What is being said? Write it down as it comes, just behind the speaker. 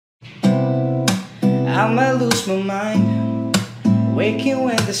I might lose my mind, waking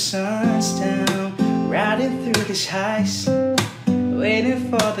when the sun's down, riding through these heights, waiting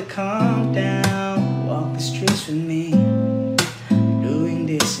for the calm down. Walk the streets with me, doing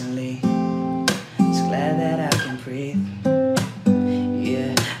decently. It's glad that I can breathe.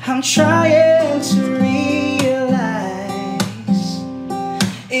 Yeah, I'm trying to realize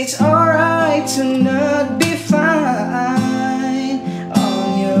it's alright to not be fine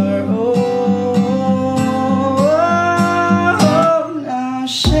on your own. I'm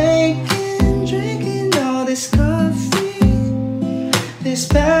shaking, drinking all this coffee. This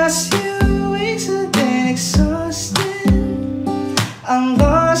past few weeks have been exhausting. I'm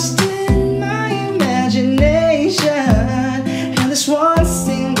lost in my imagination, and there's one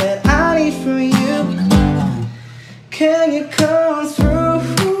thing that I need from you. Can you come through?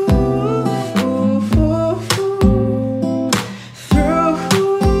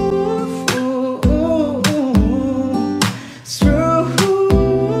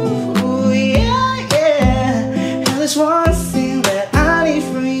 There's one thing that I need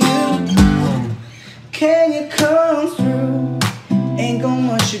from you. Can you come through? Ain't got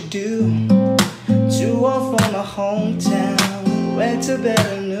much to do. 2 off from my hometown. Went to bed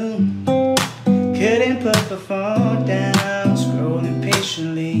at noon. Couldn't put the phone down. Scrolling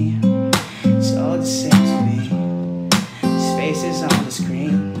patiently. It's all the same to me. His face is on the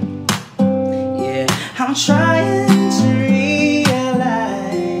screen. Yeah, I'm trying to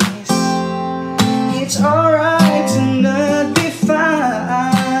realize it's alright to not be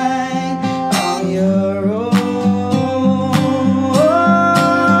fine on your own.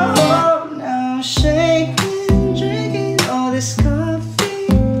 Now I'm shaking, drinking all this coffee.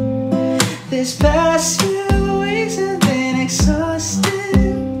 This past few weeks have been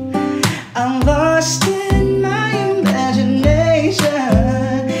exhausting. I'm lost in my imagination.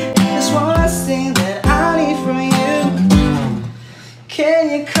 There's one thing that I need from you.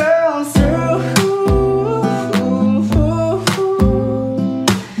 Can you come through?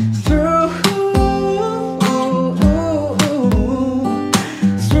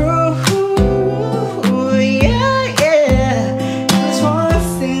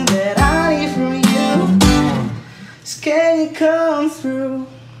 Can you come through?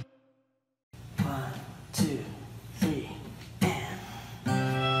 1, 2, 3, and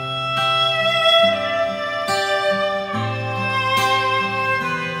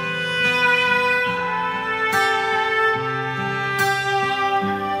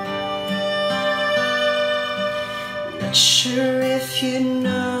not sure if you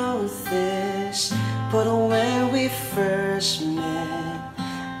know this, but when we first met,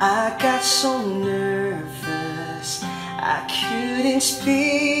 I got so nervous I couldn't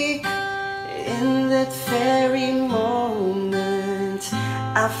speak. In that very moment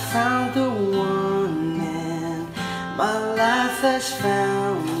I found the one, and my life has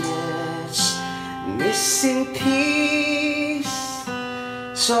found its missing piece.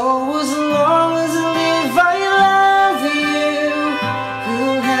 So as long as I live I love you,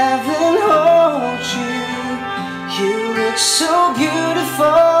 will have and hold you. You look so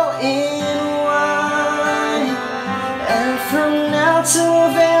beautiful in white, and from now to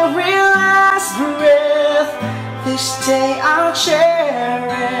the very last breath, this day I'll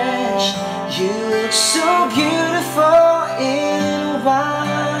cherish. You look so beautiful in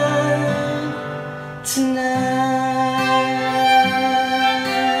white tonight.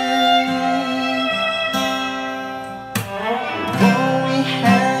 What we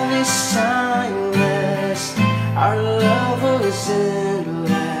have is timeless, our love was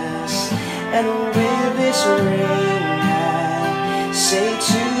endless, and with this ring say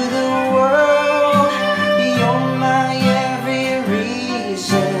to the world, you're my every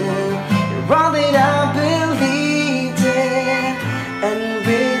reason. You're all that I believed in, and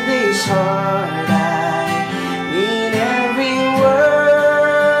with this heart I mean every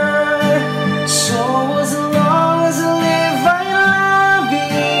word. So as long as I live I love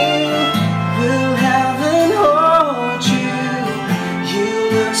you, will have and hold you. You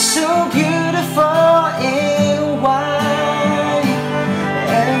look so beautiful in white,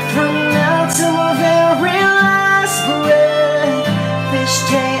 and from now to my very last breath, this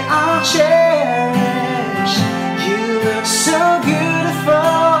day I'll cherish. You look so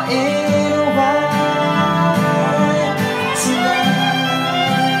beautiful in white tonight.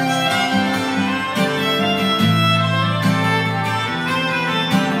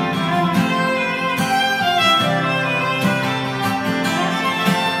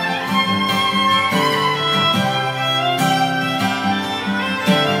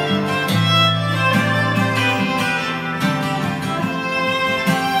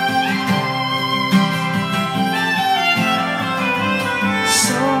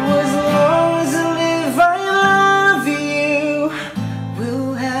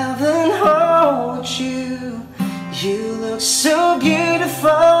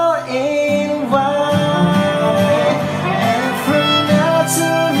 beautiful in white. And from now to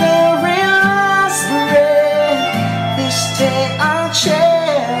the very last breath, this day I'll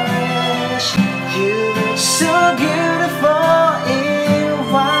cherish. You look so beautiful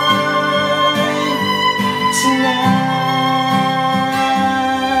in white tonight.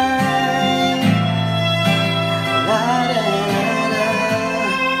 La, da, da.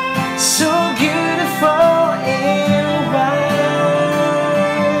 So beautiful in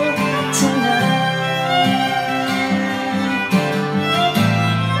white tonight.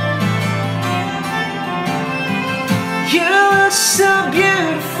 You look so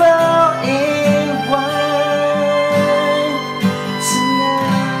beautiful in white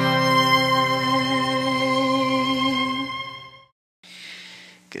tonight.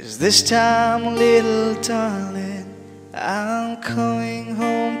 'Cause this time, little darling, I'm coming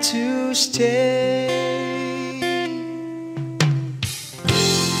home to stay.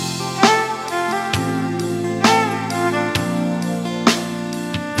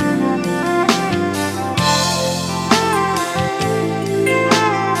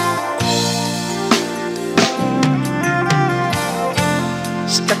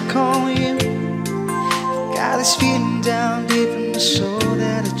 Stuck on you, got this feeling down deep in my soul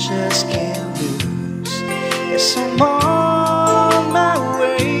that I just can't lose. Yes, I'm on my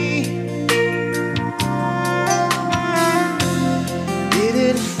way.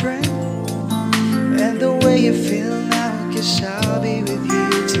 Needed a friend, and the way you feel now, I guess I'll be with you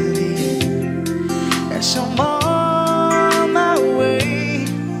till the end. Yes, I'm on my way.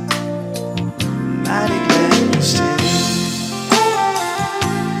 Mighty glad you stayed.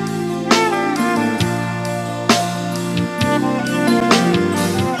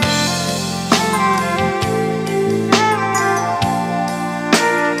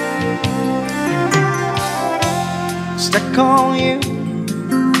 Stuck on you,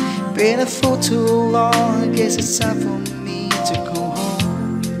 been a fool too long. I guess it's time for me to go home.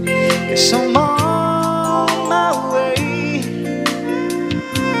 Guess I'm on my way.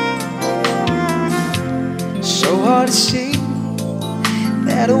 So hard to see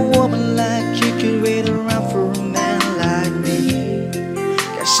that a woman like you could wait around for a man like me.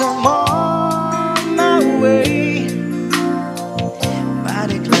 Guess I'm on my way.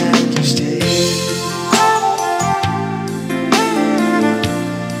 Mighty glad you stayed.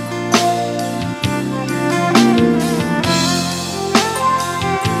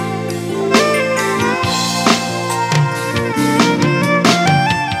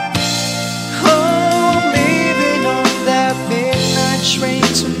 Train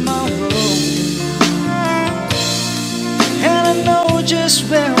tomorrow, and I know just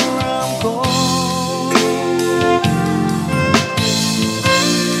where I'm going.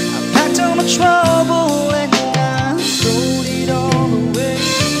 I packed all my trouble and I throwed it all away.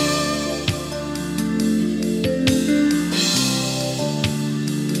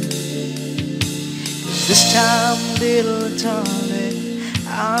 This time, little darling,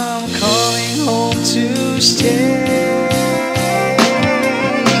 I'm coming home to stay.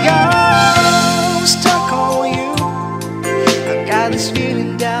 This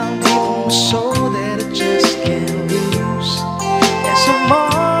feeling down deep in my soul that I just can't lose. Yes, I'm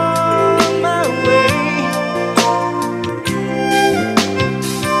on my way.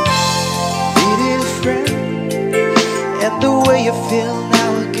 Needed a friend, and the way you feel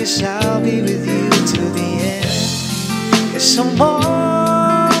now, I guess I'll be with you till the end. Yes, I'm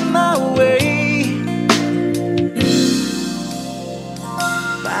on my way.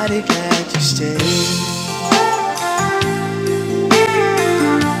 Mighty glad you stayed.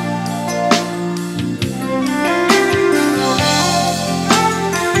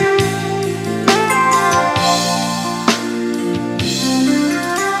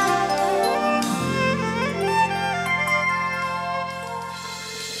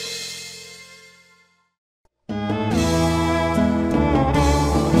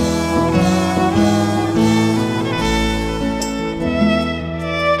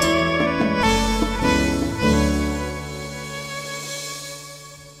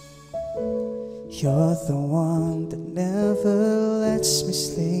 You're the one that never lets me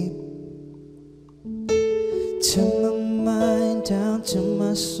sleep. To my mind, down to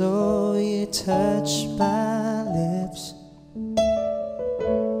my soul, you touch my lips.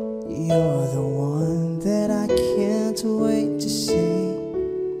 You're the one that I can't wait to see.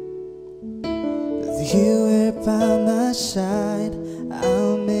 With you here by my side,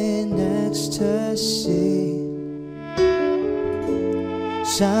 I'm in ecstasy.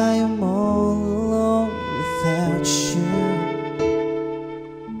 'Cause I am all alone without you.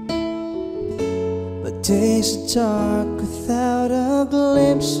 But day days are dark without a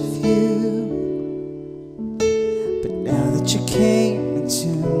glimpse of you. But now that you came into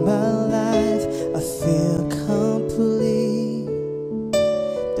my life, I feel complete.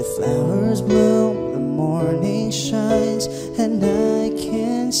 The flowers bloom, the morning shines, and I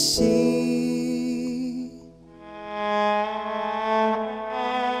can see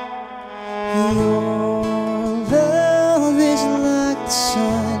your love is like the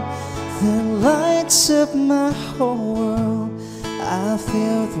sun that lights up my whole world. I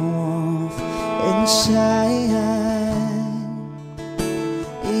feel the warmth inside.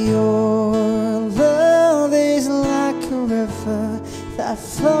 Your love is like a river that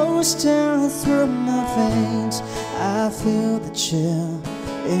flows down through my veins. I feel the chill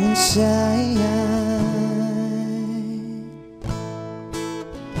inside.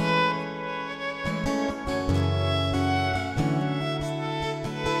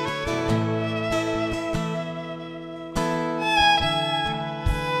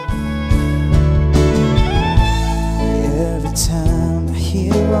 Every time I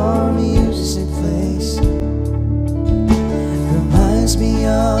hear our music plays, reminds me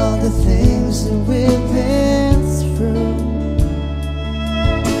of the things that we've been through.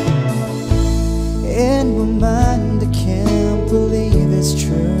 In my mind I can't believe it's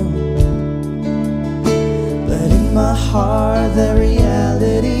true, but in my heart the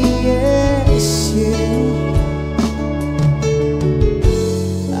reality is you.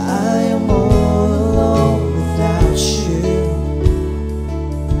 I am all alone without you.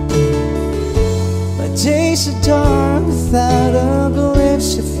 My days are dark without a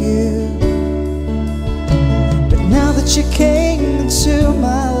glimpse of you. But now that you came into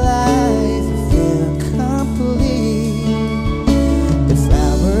my life, I feel complete. The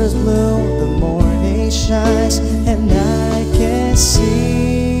flowers bloom, the morning shines, and I can see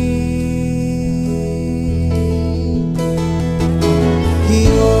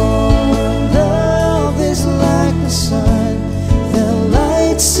your love is like the sun that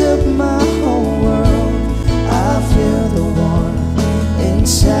lights up my whole world. I feel the warmth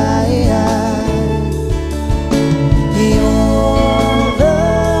inside. Your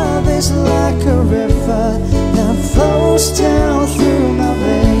love is like a river that flows down through my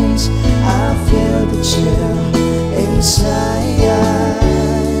veins. I feel the chill inside.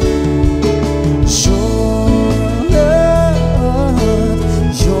 Your love,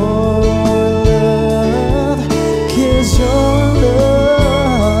 'cause your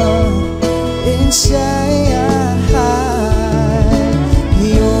love inside.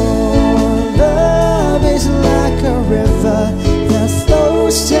 Your love is like a river that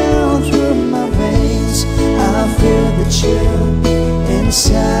flows down through my veins. I feel the chill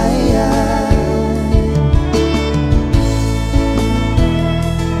inside.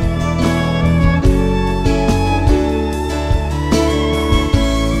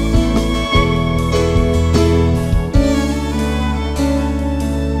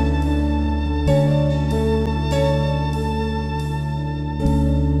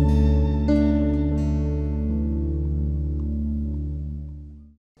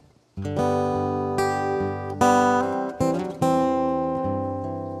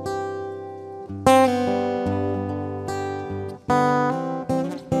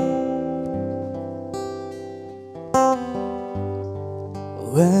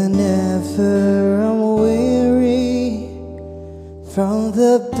 Whenever I'm weary from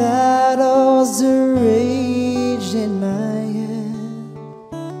the battles that rage in my head,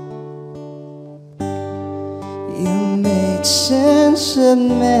 you make sense of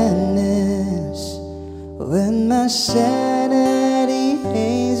madness when my sanity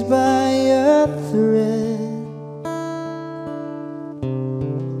hangs by a thread.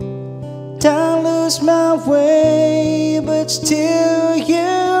 Don't lose my way, but still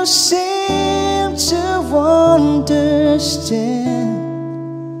you seem to understand.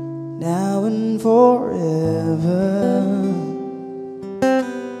 Now and forever,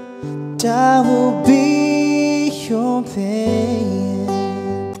 I will be your pain.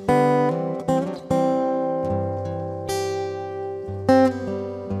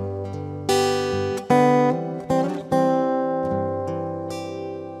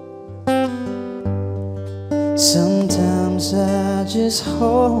 Sometimes I just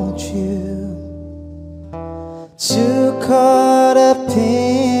hold you, too caught up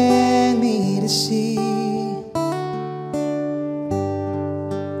in me to see.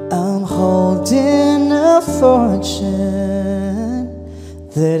 I'm holding a fortune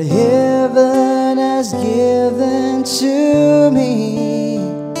that heaven has given to me.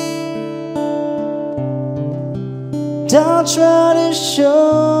 Don't try to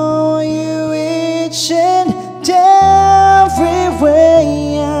show you each and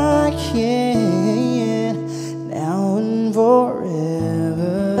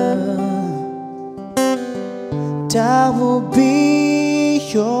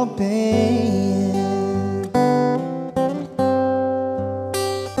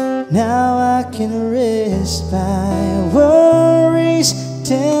Now I can rest my worries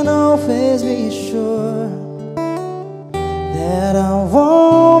and always be sure that I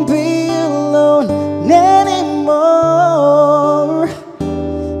won't be alone anymore.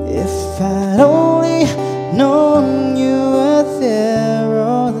 If I'd only known you were there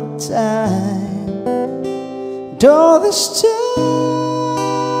all the time, and all this time.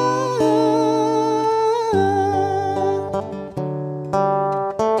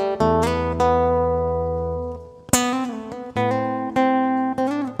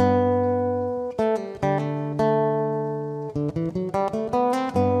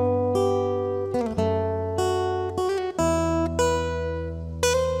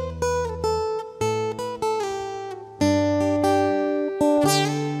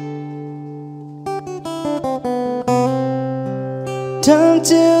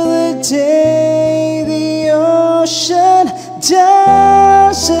 Until the day the ocean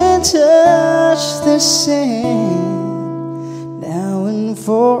doesn't touch the sand, now and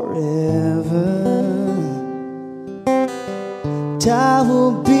forever, I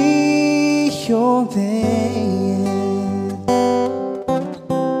will be your man.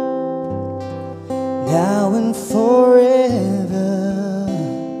 Now and forever,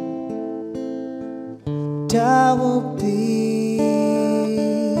 I will be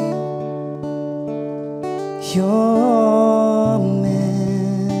your man.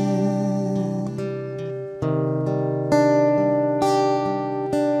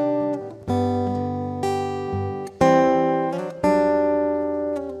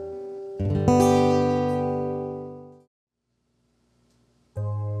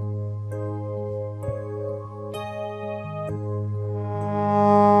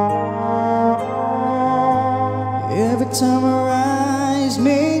 Every time our eyes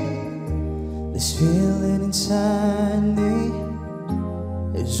meet, this feeling inside me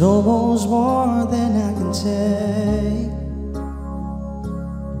is almost more than I can take.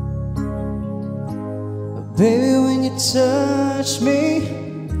 But baby, when you touch me,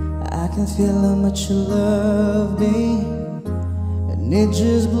 I can feel how much you love me, and it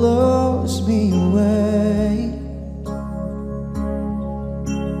just blows me away.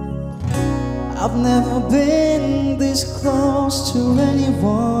 I've never been this close to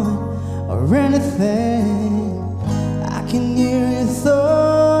anyone or anything. I can hear your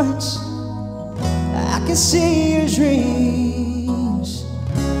thoughts, I can see your dreams.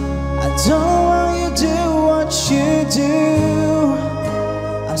 I don't want you to do what you do.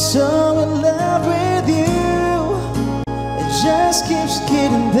 I'm so in love with you, it just keeps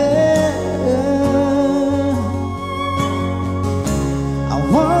getting better. I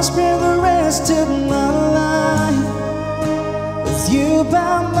wanna spend the rest of my life with you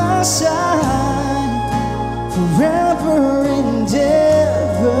by my side, forever and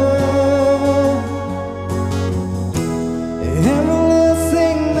ever. Every little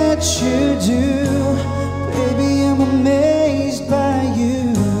thing that you do, baby, I'm amazed by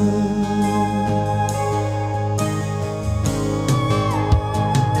you.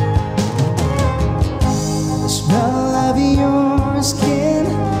 The smell of your skin,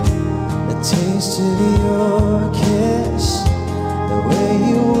 the taste of your kiss, the way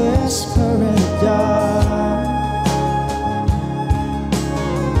you whisper in the dark,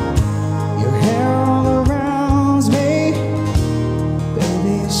 your hair all around me,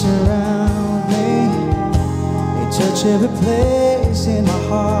 baby, surround me. You touch every place in my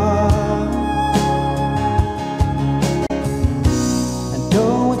heart. I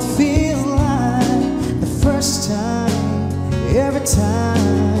know it feels like the first time, every time.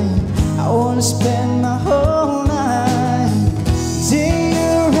 I wanna spend my whole life in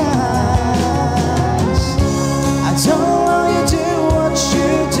your eyes. I don't want you to do what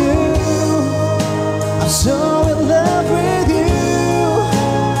you do. I'm so in love with you,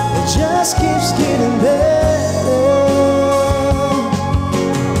 it just keeps getting better.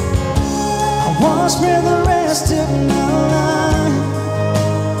 I wanna spend the rest of my life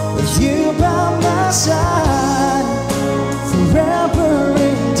with you by my side, forever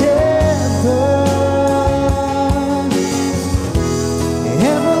and ever.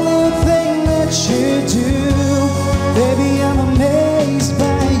 Every little thing that you do, baby, I'm amazed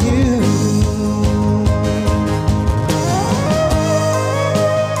by you.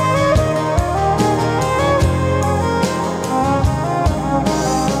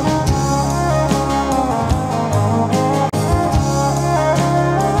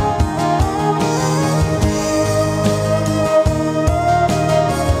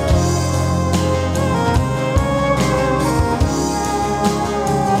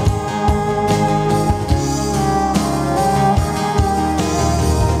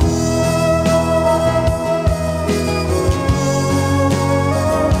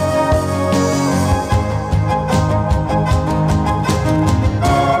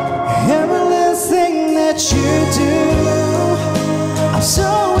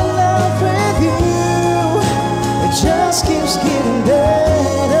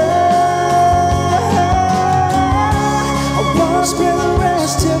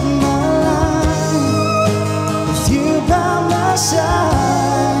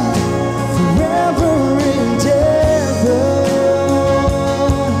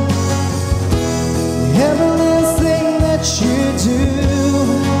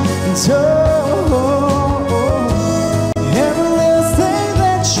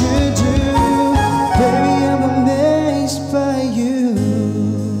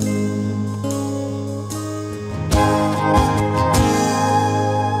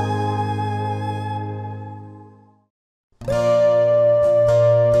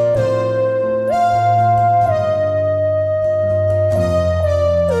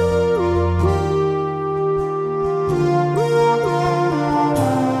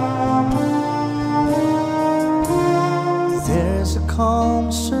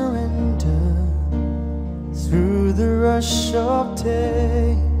 surrender through the rush of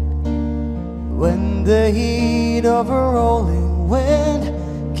day, when the heat of a rolling wind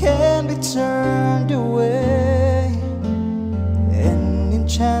can be turned away. An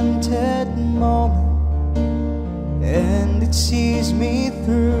enchanted moment, and it sees me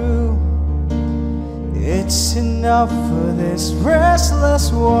through. It's enough for this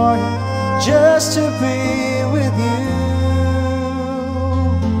restless warrior just to be with you.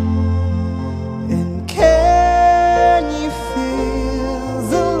 And can you feel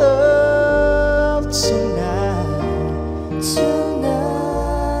the love tonight?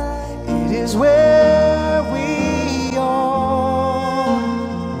 Tonight, it is where we are.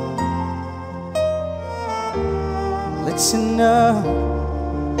 Listen up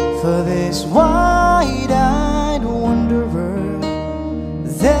for this wide-eyed wanderer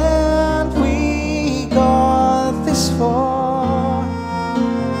that we got this far.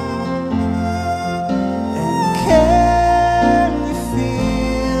 And can you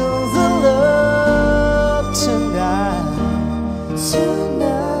feel the love tonight?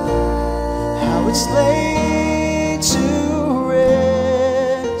 Tonight, how it's laid to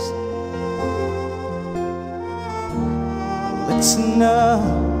rest. Listen up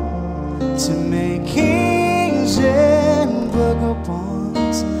to make kings and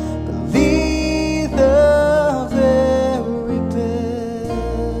vagabonds believe the very best.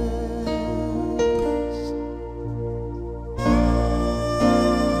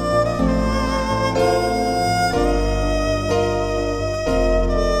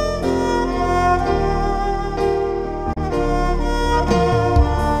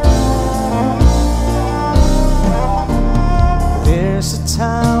 There's a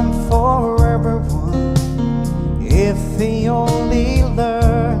time for everyone if they only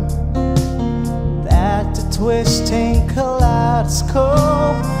learn that the twisting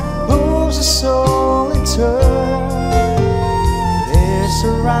kaleidoscope moves the soul in turn. There's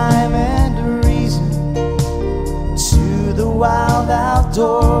a rhyme and a reason to the wild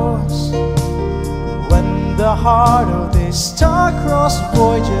outdoors, when the heart of this star-crossed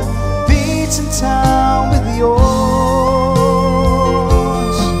voyager beats in time with yours.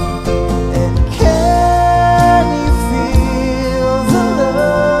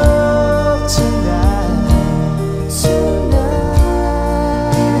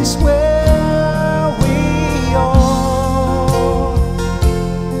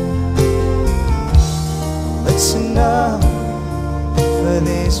 Listen up for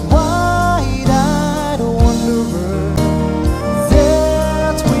this wide-eyed wanderer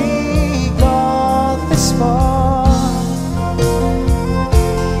that we got this far.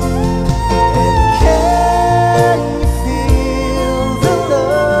 And can you feel the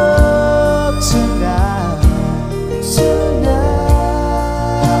love tonight?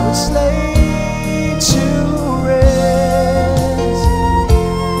 Tonight, how it's laid to rest.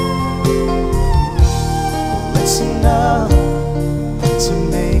 Listen up to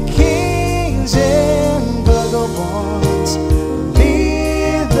make kings and vagabonds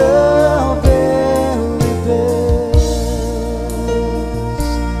believe the very best.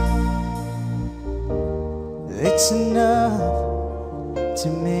 It's enough to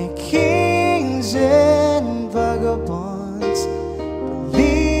make kings and vagabonds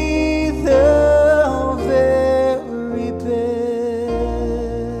believe the very best.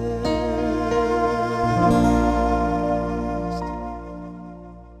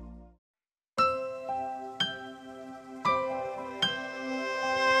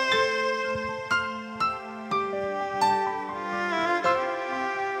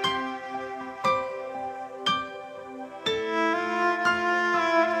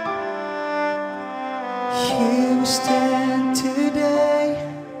 Here we stand today,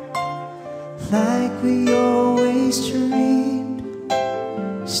 like we always dreamed,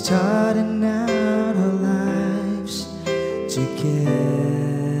 starting out our lives together.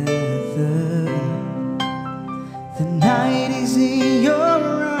 The night is in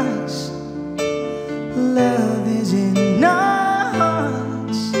your eyes, love is in our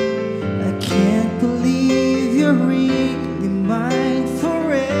hearts. I can't believe you're really mine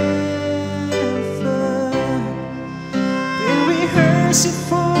forever. Rehearsing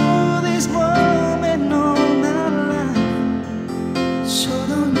for this moment all my life, so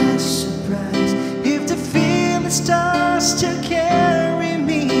don't be surprised if the feeling starts to carry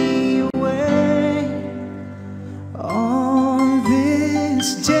me away. On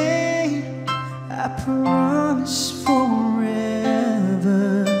this day, I promise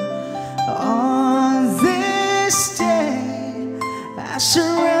forever. On this day, I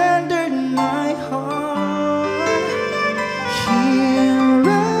surrendered my heart. Here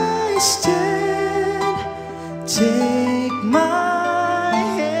stand. Take my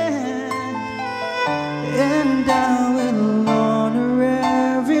hand, and I will honor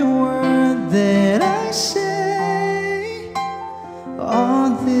every word that I say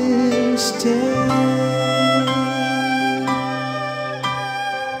on this day.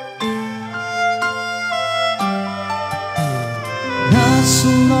 Not so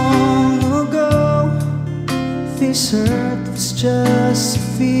long ago, this earth was just a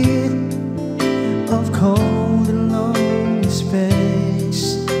field of cold and lonely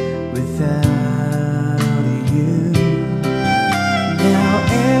space without you. Now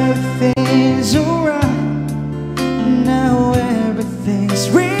everything's alright, now everything's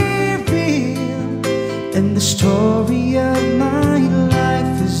revealed, and the story of my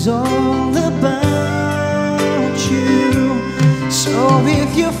life is all about you. So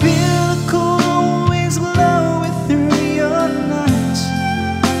if you feel the cool winds blowing through your nights,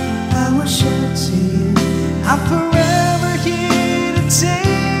 I will shelter you. I'm forever here to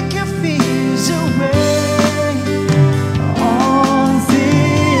take your fears away. On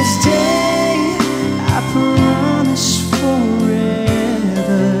this day, I promise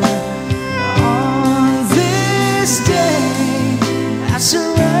forever. On this day, I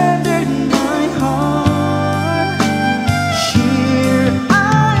surrendered my heart. Here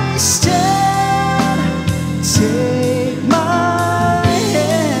I stand. Take my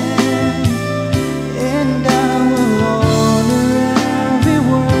hand, and I will honor every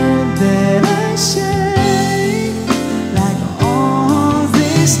word that I say, like on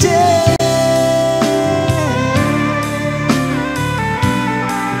this day.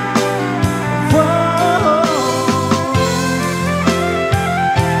 Whoa.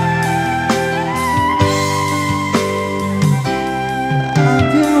 I've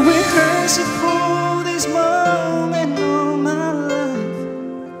been rehearsing for this moment all my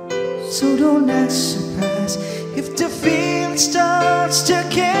life, so don't act surprised if the feeling starts to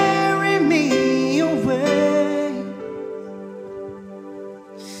carry me away.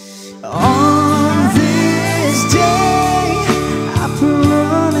 On this day, I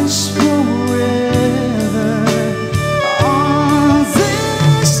promise forever. On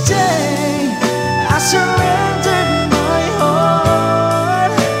this day, I surrendered my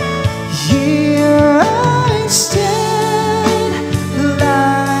heart. Here I stand,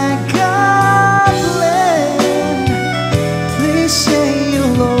 like I planned. Please say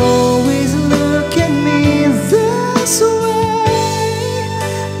you'll always look at me this way,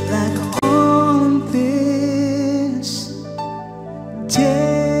 like on this day.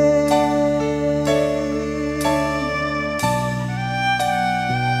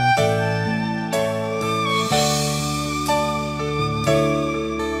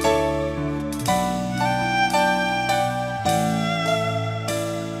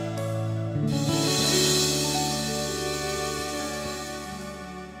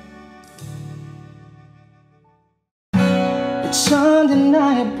 It's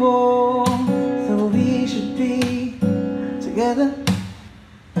undeniable that we should be together.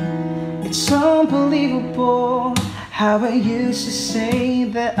 It's unbelievable how I used to say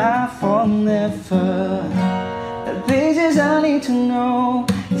that I fall never. The places I need to know,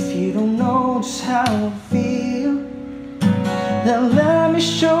 if you don't know just how I feel, then let me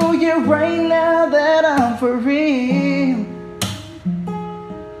show you right now that I'm for real.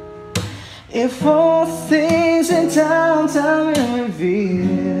 If all things in downtown will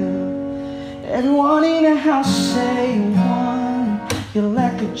reveal, everyone in the house say one, you're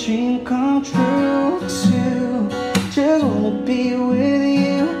like a dream come true. Two, just wanna be with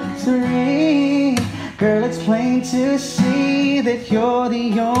you. Three, girl, it's plain to see that you're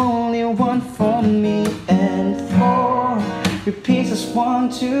the only one for me. And four, repeats us 1,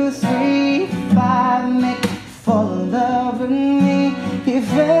 2, 3, 5, make you fall in love with me.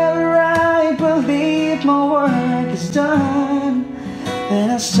 If ever I believe my work is done, then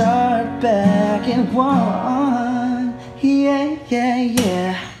I start back at 1. Yeah, yeah,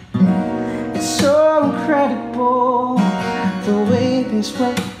 yeah. It's so incredible the way things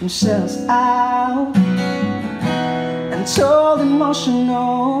work themselves out, and so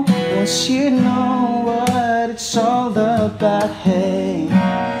emotional once you know what it's all about. Hey,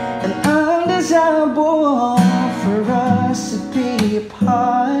 and undesirable for us to be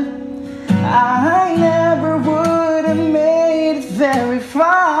apart. I never would have made it very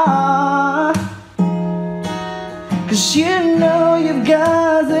far, 'cause you know you've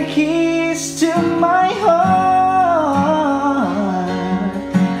got the keys to my heart.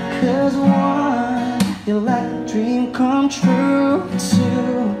 'Cause one, you're like a dream come true.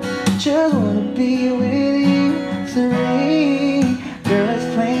 Two, just wanna be with you. Three, girl, it's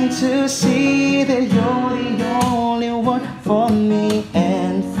plain to see that you're the only one for me.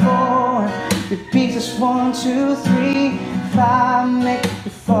 And 4 repeats as 1, 2, 3, 5 make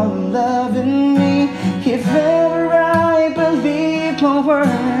you fall in love with me. If ever I believe my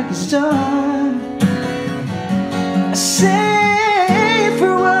work is done, I say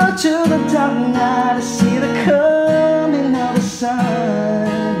farewell to the dark night. I see the coming of the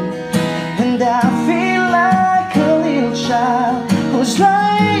sun, and I feel like a little child whose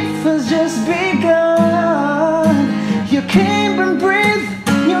life has just begun. You came and breathed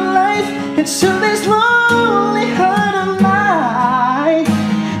your life into this lonely heart of mine.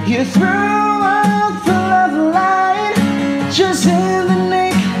 You threw out the love light just in the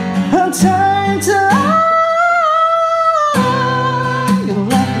nick of time to hide. You're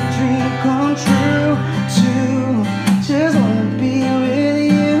like a dream come true. 2, just wanna be with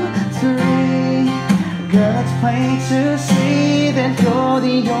you. 3, girl, it's plain to see that you're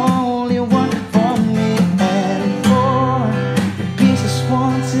the only one for me. And 4 repeats as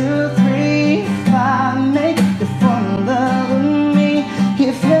 1, 2, 3, 5 make you fall in love with me.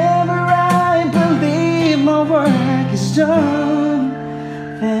 If ever I believe my work is done,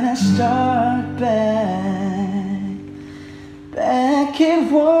 then I start back at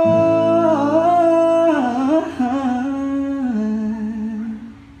 1.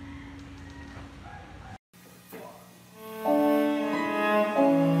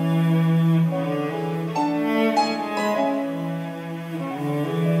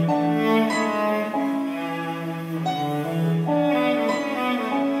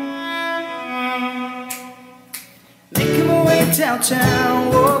 Making my way downtown,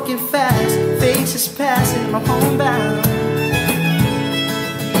 walking fast, faces passing my homebound.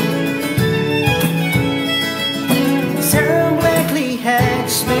 Staring blankly ahead,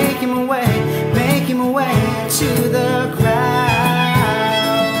 just making my way to the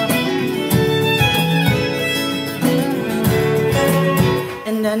crowd.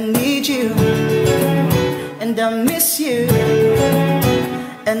 And I need you, and I miss you,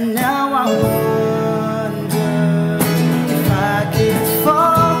 and now I wonder if I could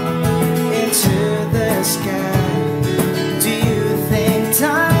fall into the sky. Do you think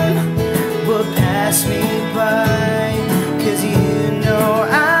time will pass me by? 'Cause you know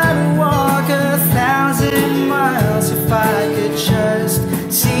I'd walk 1,000 miles if I could just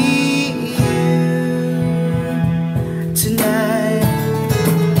see you tonight.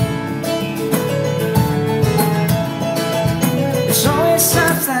 There's always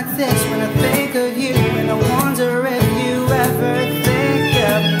times like this when I think of you, and I wonder if you ever think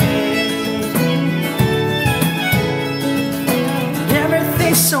of me.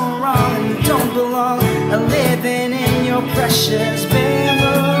 Everything's so wrong and you don't belong, living in your precious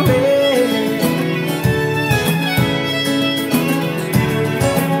memory.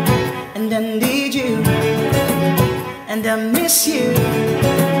 And I need you, and I miss you,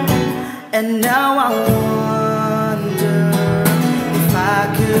 and now I wonder if I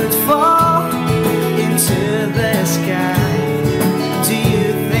could fall into the sky. Do you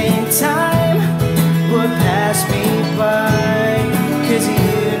think time would pass me by? 'Cause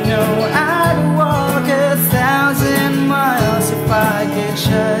you know I'd walk 1,000 miles if I could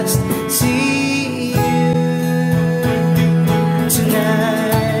just see you tonight.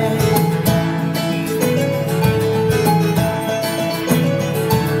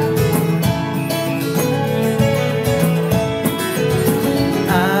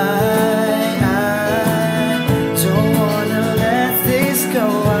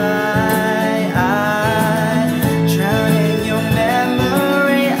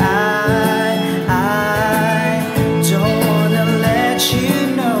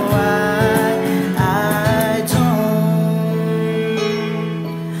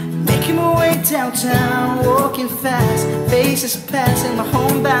 Downtown, walking fast, faces passing my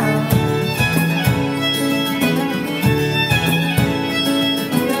homebound.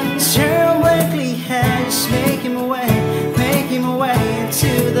 Staring blankly ahead, just making my way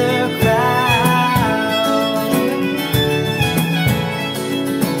into the crowd.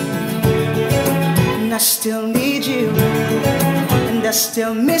 And I still need you, and I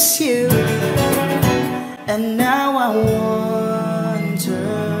still miss you, and now I wonder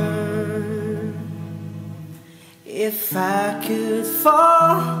if I could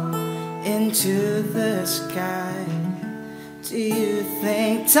fall into the sky. Do you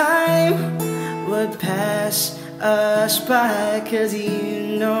think time would pass us by? 'Cause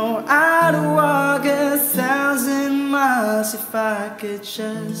you know I'd walk 1,000 miles if I could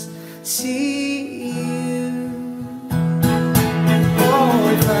just see you. Oh,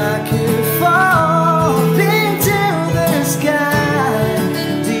 if I could fall into the sky.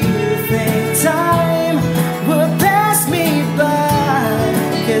 Do you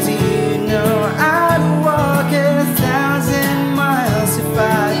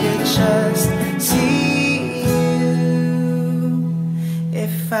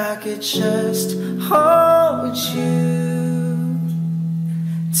I could just hold you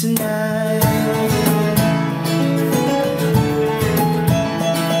tonight.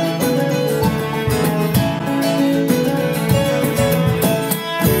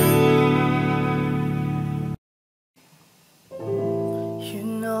 You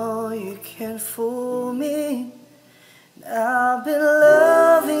know you can't fool me. I've been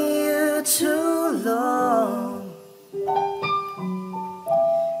loving you too long,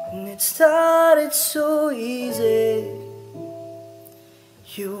 and it started so easy.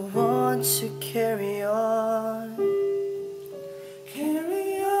 You want to carry on,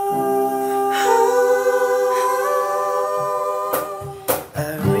 carry on.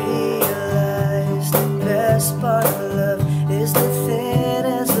 I realize the best part of love is the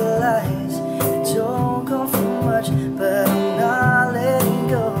thinnest lies. It don't come from much, but I'm not letting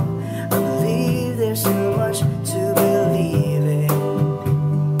go. I believe there's so much to believe in.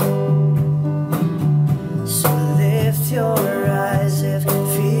 So lift your eyes if you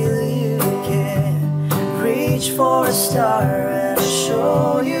feel you can. Reach for a star and I'll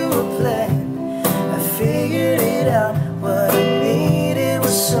show you a plan. I figured it out, what I needed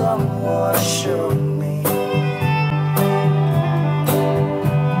was someone to show me.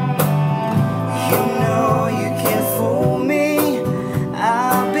 You know you can't fool me.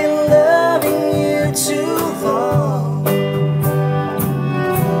 I've been loving you too long.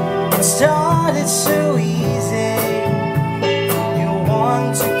 It started so easy. You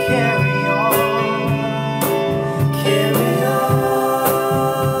want to carry on, carry on.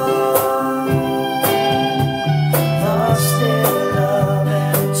 Lost in love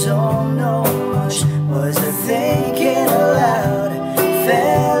and don't know much. Wasn't thinking aloud.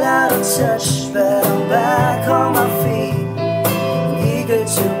 Fell out of touch, but I'm back on my feet, eager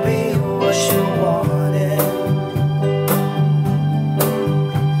to be what you wanted.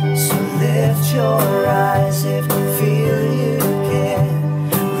 So lift your eyes if you feel you can.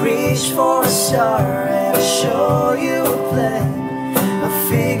 Reach for a star and I'll show you a plan. I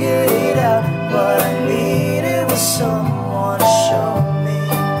figured it out, what I needed was someone to show me.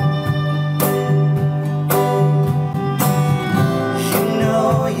 You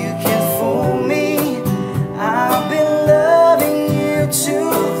know you can't fool me. I've been loving you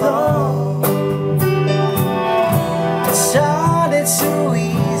too long. It started so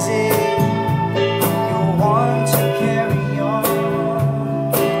easy. You want to carry on,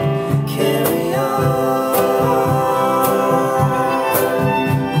 carry on.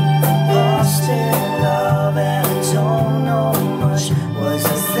 Lost in love and I don't know much.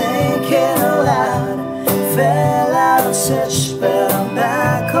 Wasn't thinking aloud. Fell out of touch, but I'm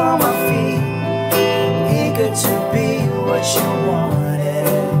back on my feet, eager to be what you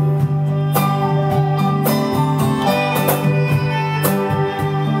wanted.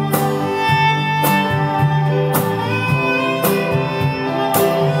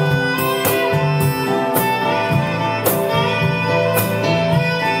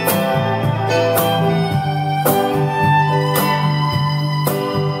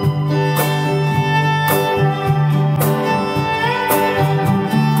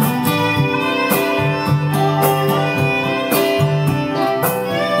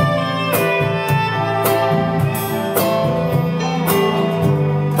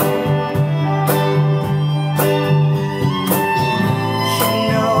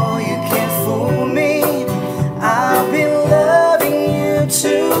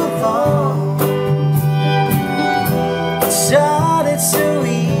 Started so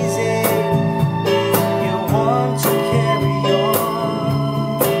easy. You want to carry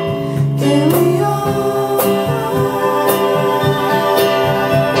on, carry on.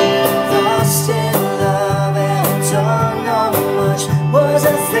 Lost in love and don't know much.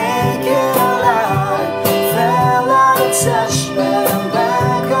 Wasn't thinking aloud. Fell out of touch, but I'm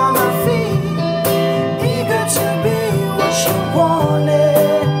back on my feet, eager to be what you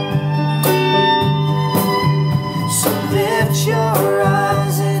wanted. Lift your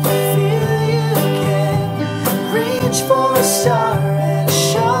eyes and feel you can. Reach for a star and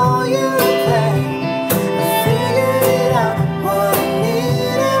show you a plan. I figured it out, what I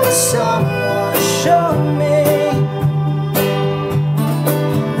needed was someone to show me.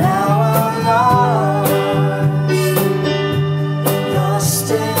 Now I'm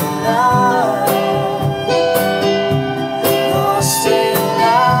lost in love, lost in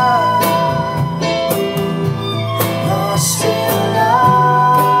love. Lost in love,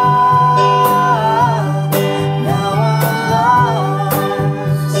 now I'm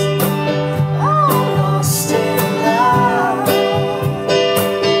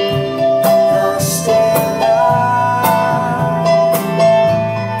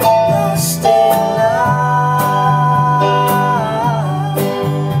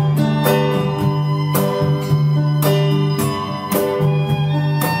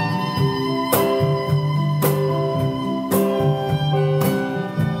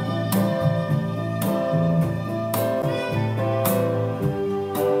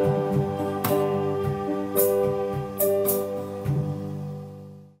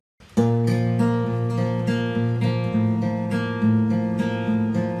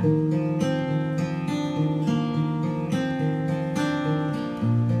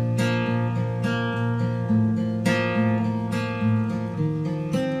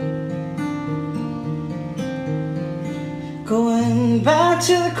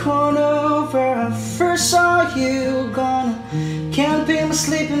to the corner where I first saw you. Can't be my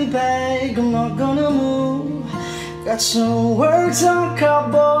sleeping bag, I'm not gonna move. Got some words on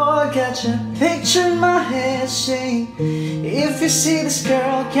cardboard, got your picture in my head saying, if you see this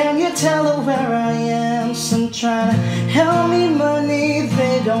girl, can you tell her where I am? Some trying to help me money,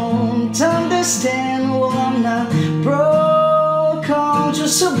 they don't understand. Well, I'm not broke, I'm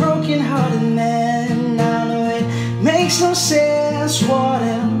just a broken-hearted man. I know it makes no sense, what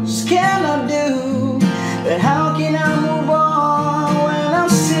else can I do? But how can I move on when I'm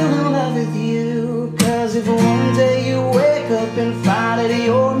still in love with you? Cause if one day you wake up and find that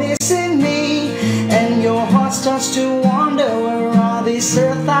you're missing me, and your heart starts to wonder where on this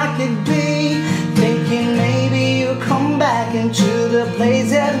earth I could be, thinking maybe you'll come back into the place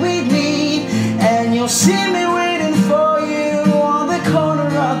that we'd meet, and you'll see me waiting for you on the corner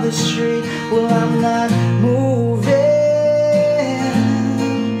of the street. Well, I'm not moving,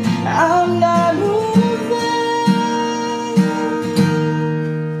 I'm not moving.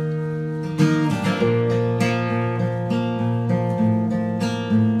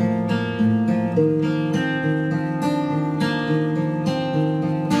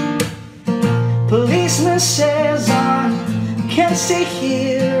 Policeman says I can't stay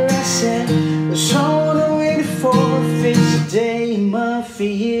here. I said there's someone I'm waiting for. If it's a day, month, a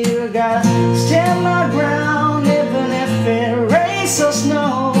year, gotta stand my ground, even if it rains or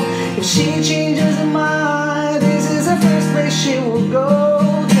snow. If she changes her mind, this is the first place she will go.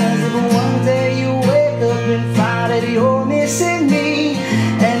 Cause if one day you wake up and find that you're missing me,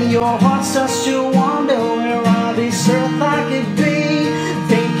 and your heart starts to wonder where on this earth I could be,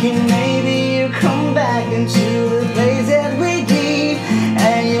 thinking maybe come back into the place that we need,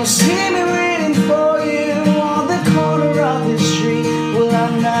 and you'll see me waiting for you on the corner of the street. Well,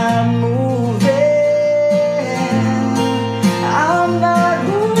 I'm not moving, I'm not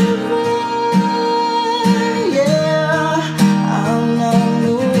moving, yeah, I'm not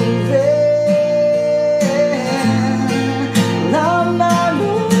moving, I'm not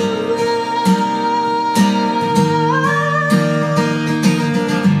moving.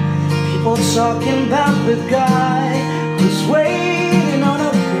 People talking about the guy who's waiting on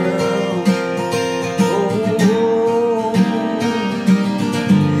a girl. Oh,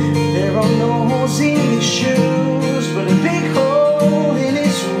 there are no holes in his shoes, but a big hole in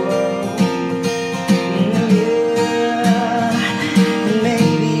his world. Yeah, and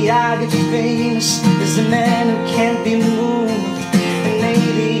maybe I get famous as the man who can't be moved, and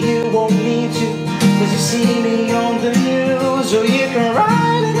maybe you won't need to, cause you see me on the news, or you can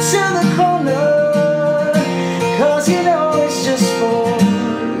ride into the corner, cause you know it's just for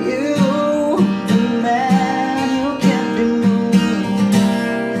you, the man who can't be moved.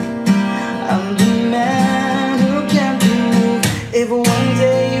 I'm the man who can't be moved. If one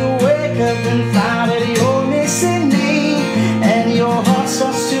day you wake up and find that you're missing me, and your heart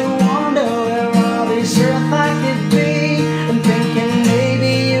starts to wonder where all this earth I could be, and thinking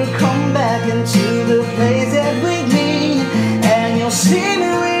maybe you'll come back into the place that we need, and you'll see me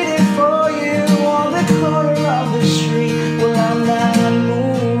waiting for you on the corner of the street. Well, I'm not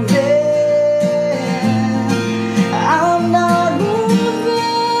moving, I'm not moving,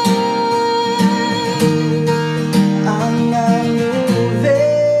 I'm not moving,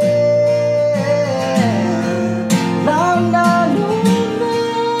 I'm not moving.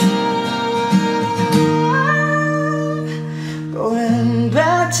 Going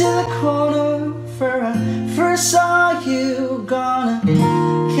back to the corner where I first saw you.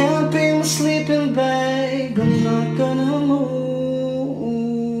 Can't be my sleeping bag, I'm not gonna move.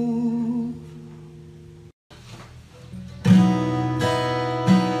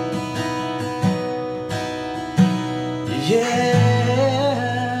 Yeah,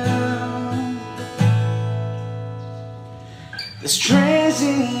 the strains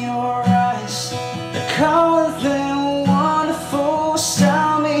in your eyes, the color them wonderful,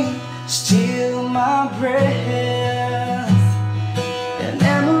 style me, steal my breath, and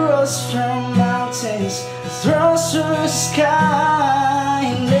emeralds from mountains, throws through the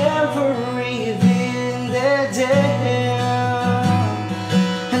sky, never revealing their depth,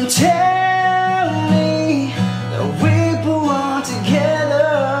 and tell me that we belong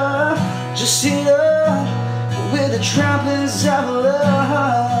together. Just sit up with the trappings of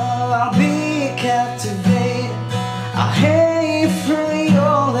love. I'll be captivated, I'll hang from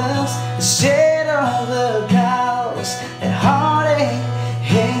your lips instead of the cows, and heartache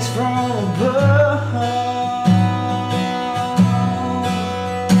hangs from above.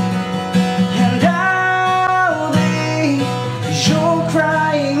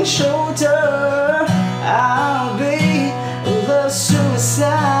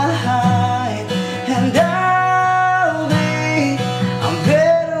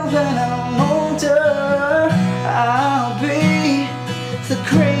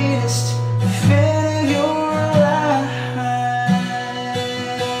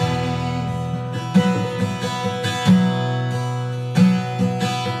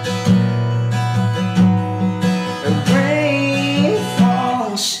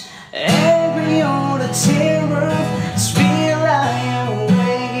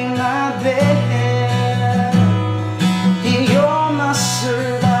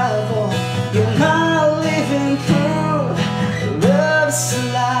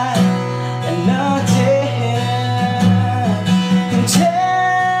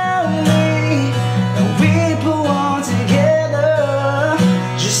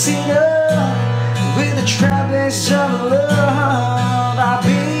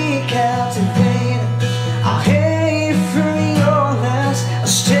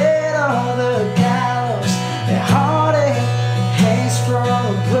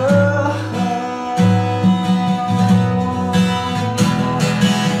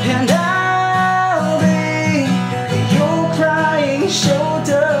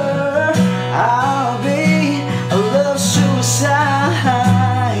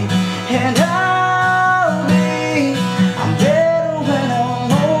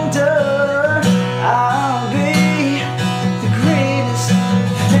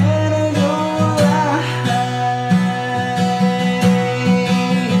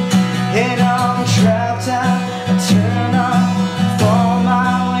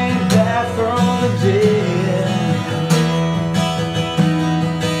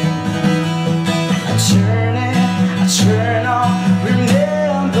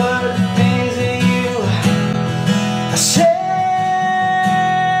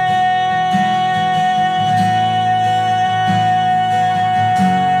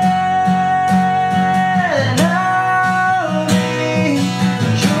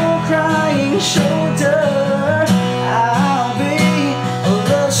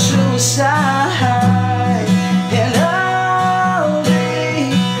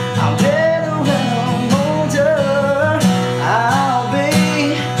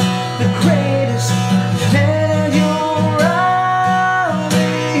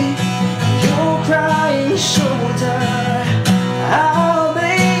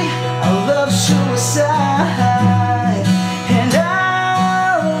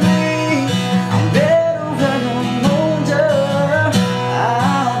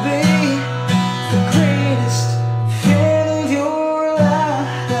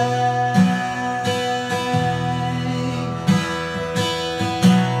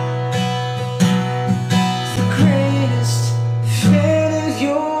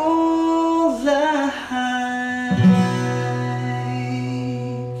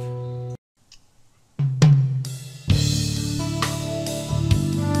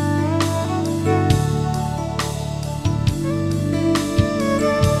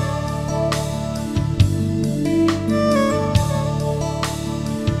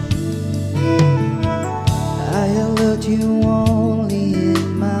 loved you only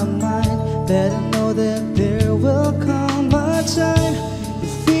in my mind. Better know that there will come a time you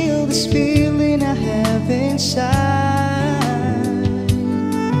feel this feeling I have inside.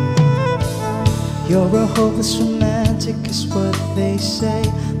 You're a hopeless romantic is what they say,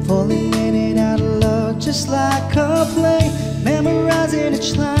 falling in and out of love just like a play. Memorizing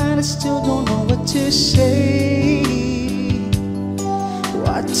each line, I still don't know what to say.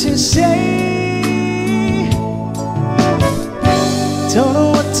 What to say? Don't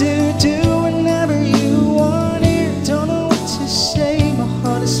know what to do whenever you are near. Don't know what to say, my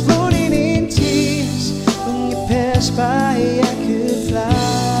heart is floating in tears. When you pass by, I could fly.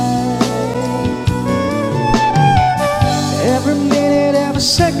 Every minute, every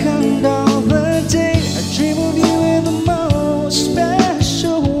second of the day, I dream of you in the most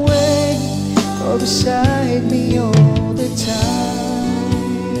special way. You're beside me all the time,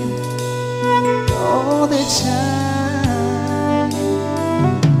 all the time.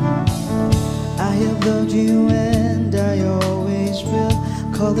 I have loved you and I always will.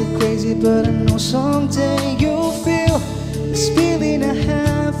 Call it crazy, but I know someday you'll feel this feeling I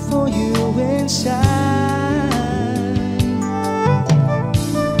have for you inside.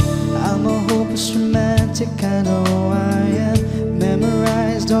 I'm a hopeless romantic, I know I am.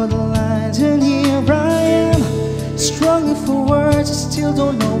 Memorized all the lines and here I am, struggling for words, I still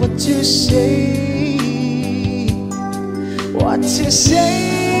don't know what to say. What to say?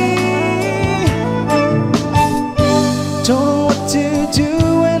 Don't know what to do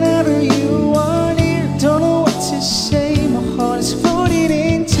whenever you are near. Don't know what to say, my heart is floating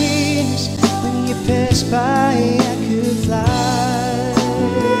in tears. When you pass by, I could fly.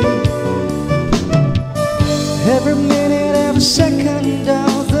 Every minute, every second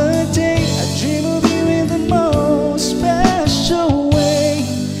of the day, I dream of you in the most special way.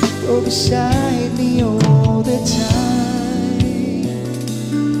 You're beside me all the time,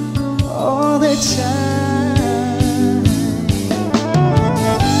 all the time.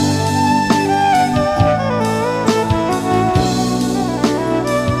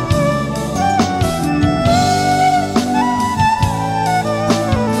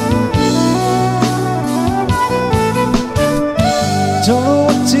 Don't know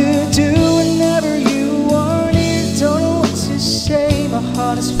what to do whenever you are near. Don't know what to say, my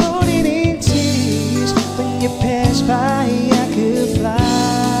heart is floating in tears. When you pass by, I could fly.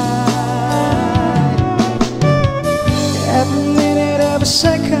 Every minute, every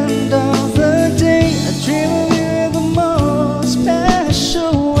second of the day, I dream of you in the most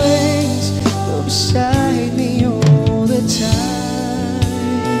special ways. You're beside me all the time,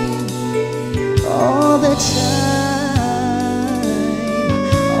 all the time.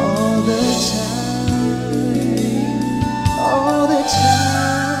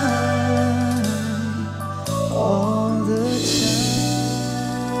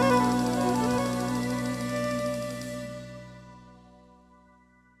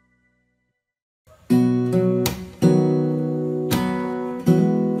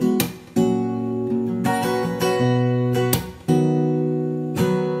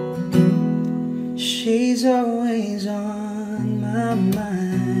 She's always on my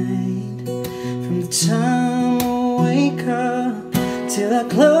mind, from the time I wake up till I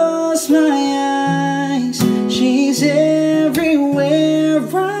close my eyes. She's everywhere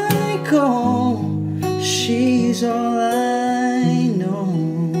I go. She's all I know.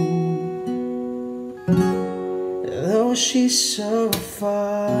 Though she's so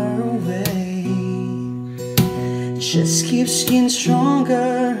far away, just keeps getting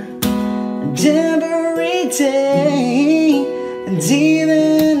stronger every day. And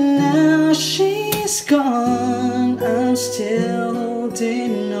even now she's gone, I'm still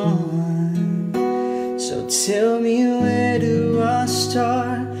holding on. So tell me, where do I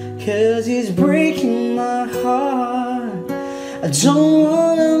start? 'Cause it's breaking my heart. I don't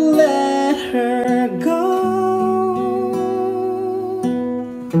wanna let her go.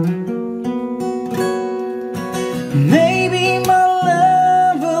 Maybe my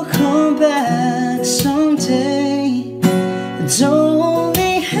love will come back someday.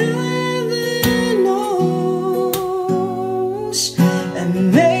 Only heaven knows. And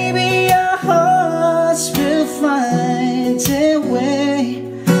maybe our hearts will find their way.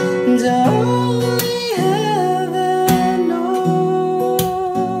 And only heaven knows.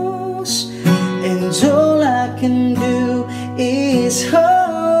 And all I can do is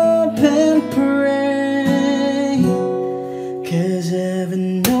hope and pray, 'cause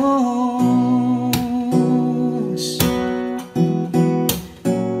heaven knows.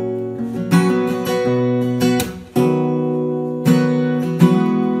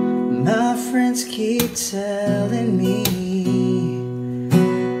 My friends keep telling me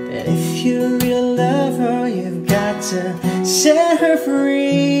to set her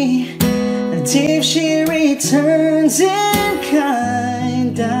free. And if she returns in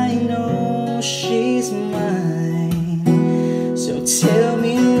kind, I know she's mine. So tell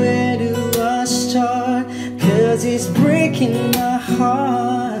me, where do I start? 'Cause it's breaking my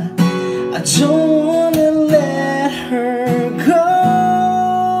heart. I don't wanna let her go.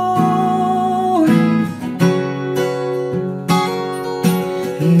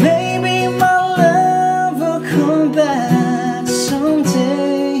 Maybe my love will come back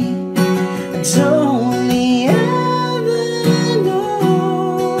someday. It's only heaven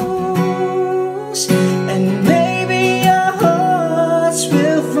knows. And maybe our hearts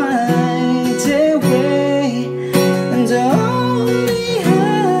will find their way. And only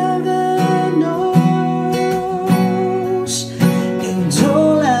heaven knows. And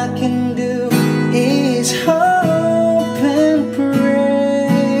all I can do is hope and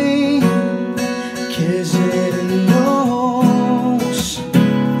pray. 'Cause heaven knows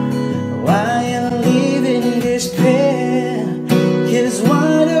why I'm living despair. 'Cause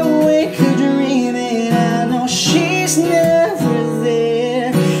wide awake dreaming, I know she's never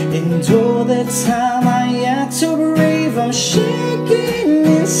there. And all the time I act so brave, I'm shaking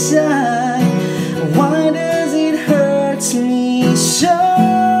inside. Why does it hurt me so?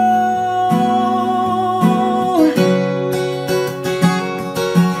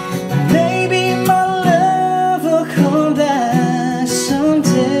 Maybe my love will come back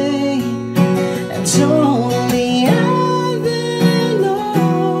someday. And only heaven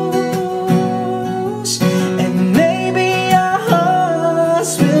knows. And maybe our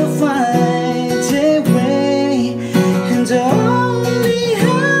hearts will find their way. And only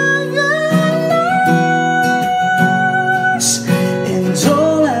heaven knows. And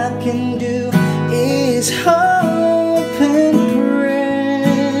all I can do is hope and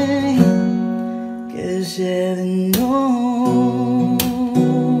pray. 'Cause heaven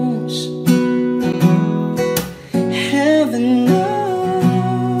knows. Heaven knows.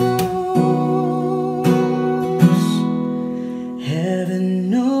 Heaven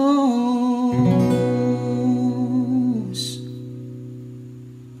knows.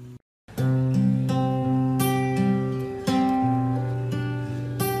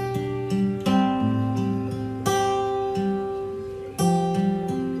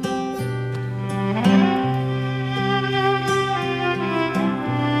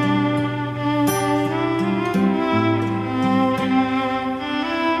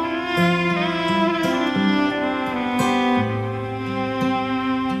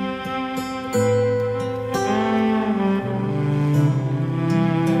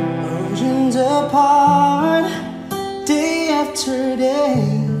 Oceans apart, day after day,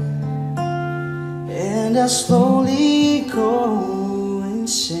 and I slowly go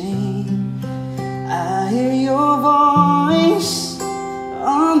insane. I hear your voice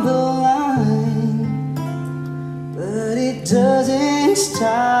on the line, but it doesn't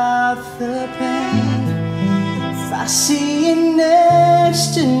stop the pain. If I see you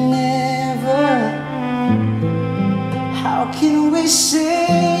next to never, how can we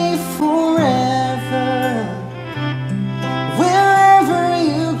say forever? Wherever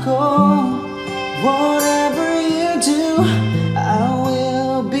you go, whatever you do, I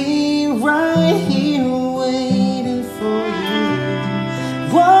will be right here waiting for you.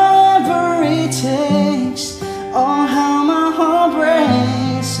 Whatever it takes, oh how my heart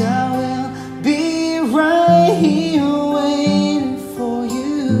breaks, I will be right here waiting for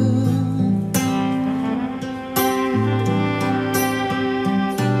you.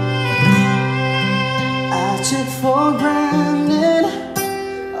 I took for granted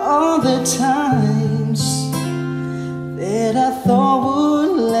all the times that I thought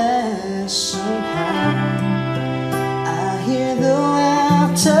would last somehow. I hear the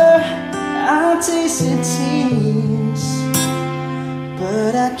laughter, I taste the tears,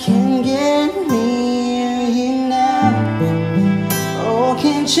 but I can't get near you now. Oh,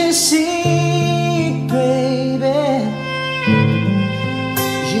 can't you see, baby?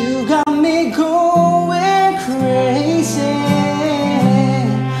 You got me going crazy.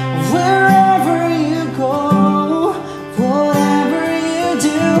 Wherever you go, whatever you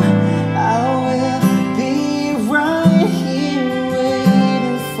do, I will be right here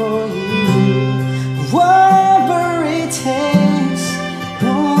waiting for you. Whatever it takes,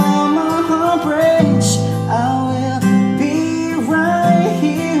 no matter my heart breaks, I will be right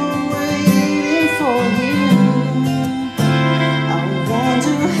here waiting for you. I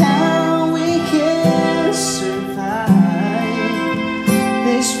wonder how we can survive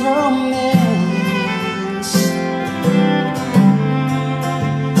this romance,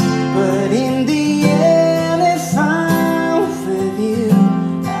 but in the end, if I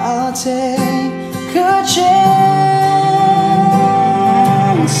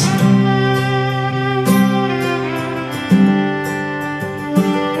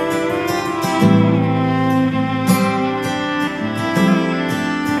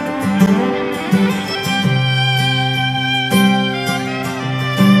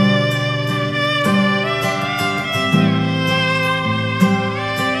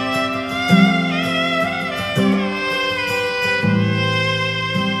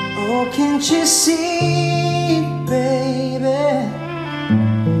you see, baby?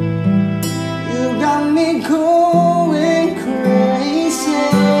 You got me going crazy.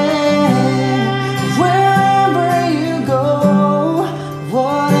 Wherever you go,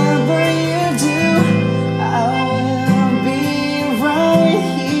 whatever you do, I will be right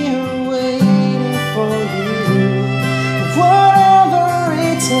here waiting for you. Whatever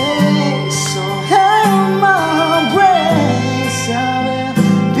it takes, so hell my breaks, I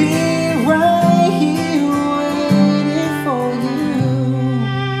will be right here waiting for you.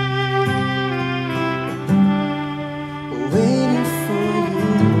 Waiting for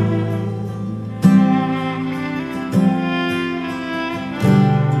you.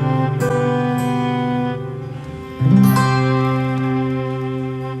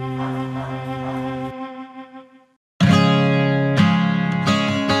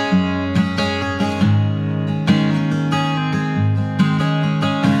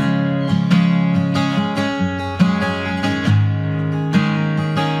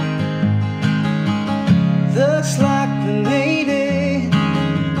 Looks like we made it.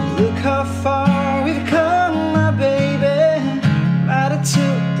 Look how far we've come, my baby. Might have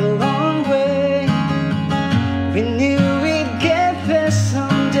took the long way. We knew we'd get there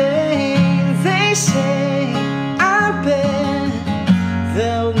someday. They say, I bet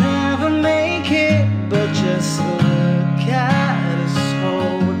they'll never make it, but just look at us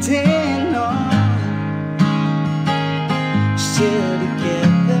holding on. Still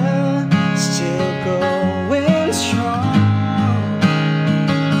together, still going strong.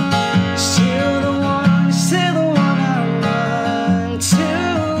 Still the one I run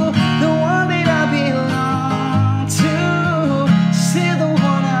to, the one that I belong to. Still the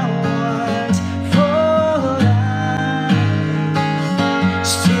one I want for life.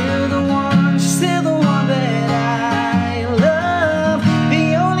 Still the one that I love,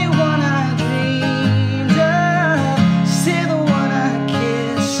 the only one I dreamed of. Still the one I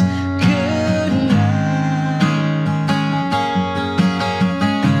kiss goodnight.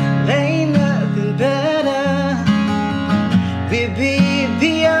 Ain't nothing better. We'd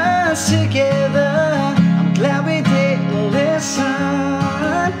be us together. I'm glad we didn't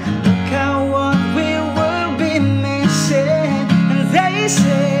listen. Look at what we will be missing. And they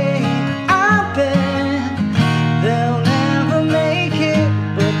say, I bet they'll never make it,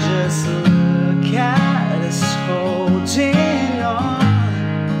 but just look at us holding on.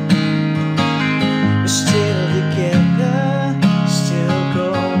 We're still together, still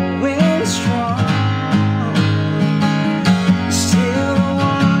going strong.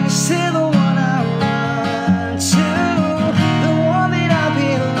 Still the one I run to, the one that I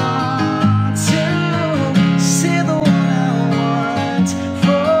belong to. Still the one I want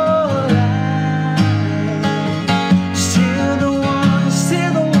for life. Still the one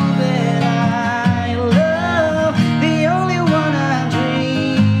that I love, the only one I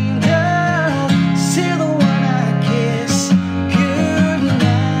dreamed of. Still the one I kiss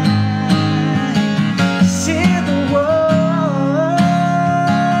goodnight. Still the one.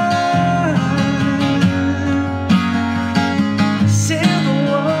 Still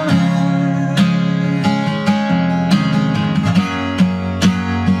the one.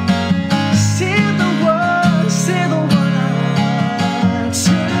 Still the one I run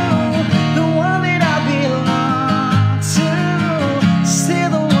to, the one that I belong to.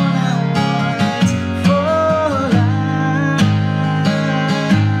 Still the one I want for life.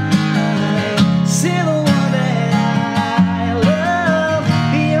 Still the one that I love,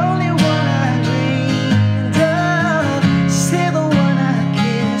 the only one I dreamed of. Still the one I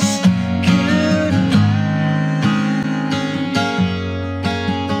kiss goodnight.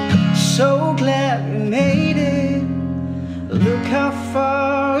 So glad we made it. Look how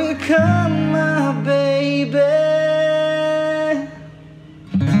far we've come, my baby.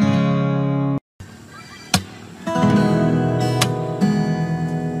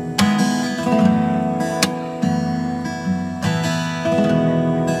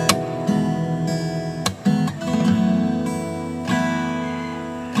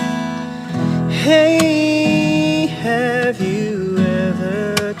 Hey, have you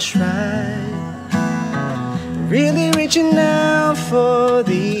ever tried really reaching out for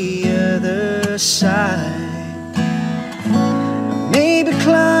the other side? Maybe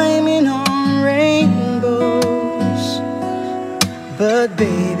climbing on rainbows, but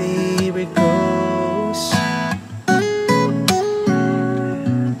baby, here it goes.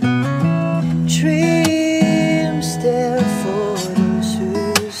 Dreams there for those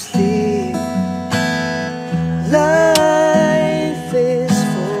who sleep. Life is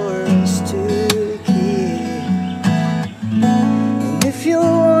for us to keep. And if you're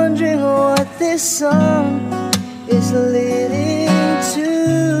wondering what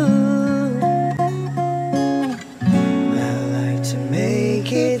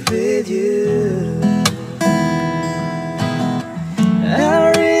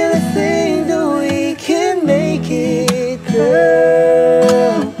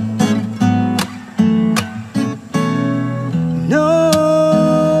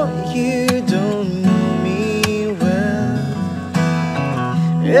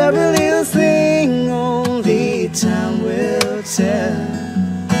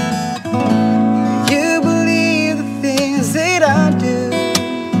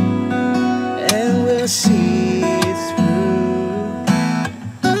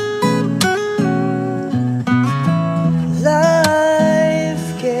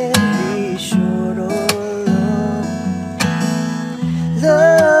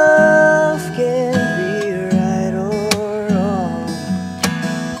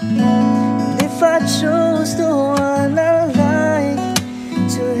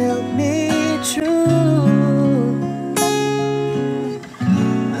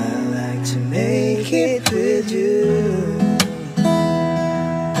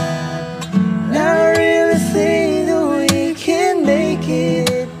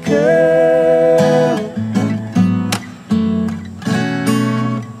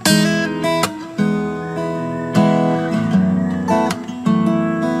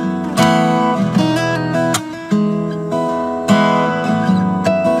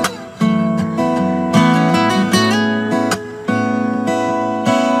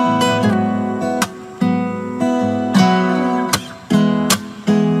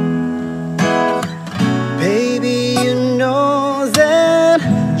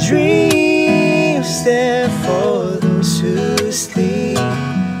Dreams there for those who sleep.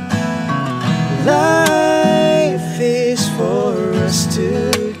 Life is for us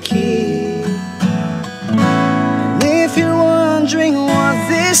to keep. And if you're wondering what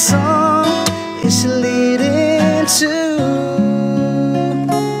this song is leading to,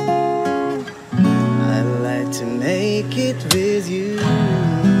 I'd like to make it with you.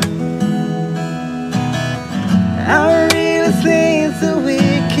 I really think that we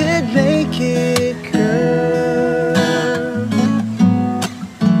could make it, girl.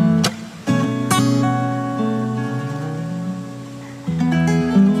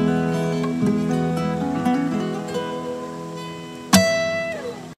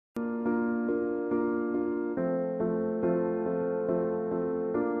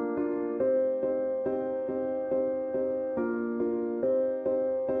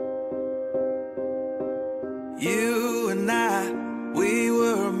 You and I, we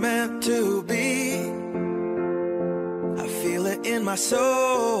were meant to be. I feel it in my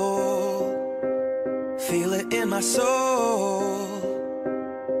soul, feel it in my soul.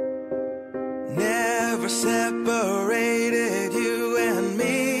 Never separated, you and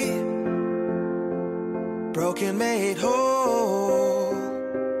me. Broken made whole,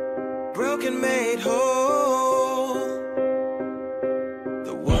 broken made whole.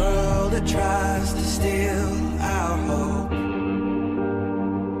 The world that tries to steal our hope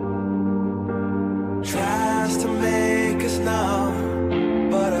tries to make us numb,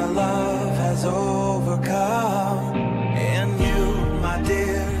 but our love has overcome. And you, my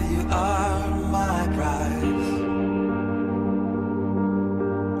dear, you are my prize.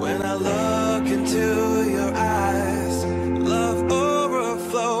 When I look into your eyes, love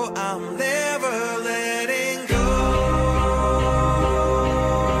overflow, I'm never letting go.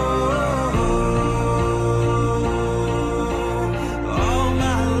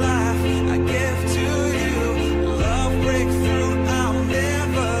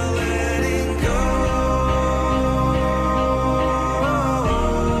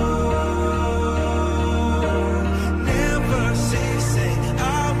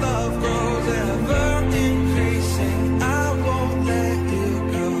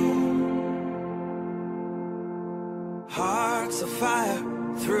 Hearts of fire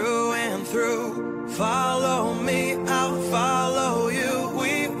through and through. Follow me, I'll follow you.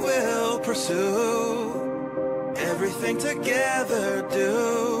 We will pursue everything together,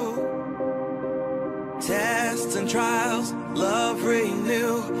 do. Tests and trials, love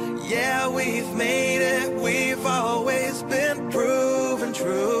renew. Yeah, we've made it. We've always been proven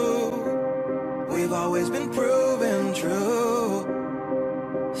true. We've always been proven true.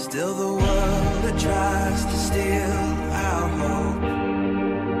 Still the world that tries to steal our hope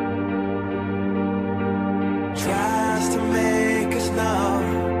tries to make us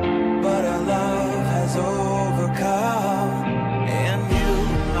numb, but our love has overcome. And you,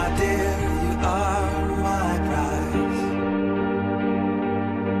 my dear, you are my prize.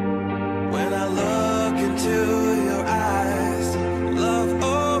 When I look into your eyes, love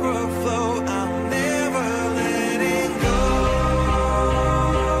overflow, I'm never letting go.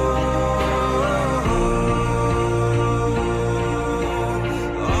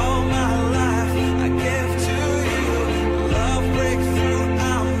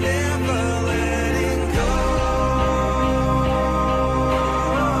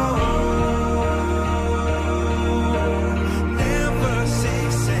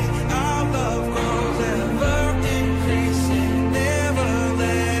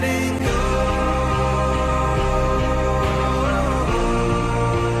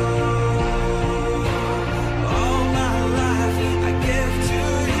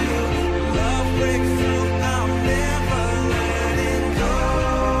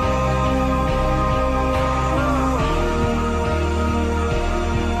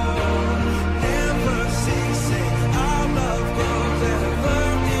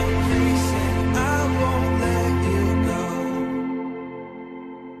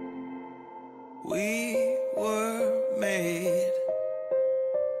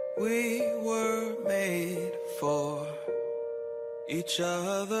 We were made for each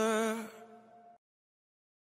other.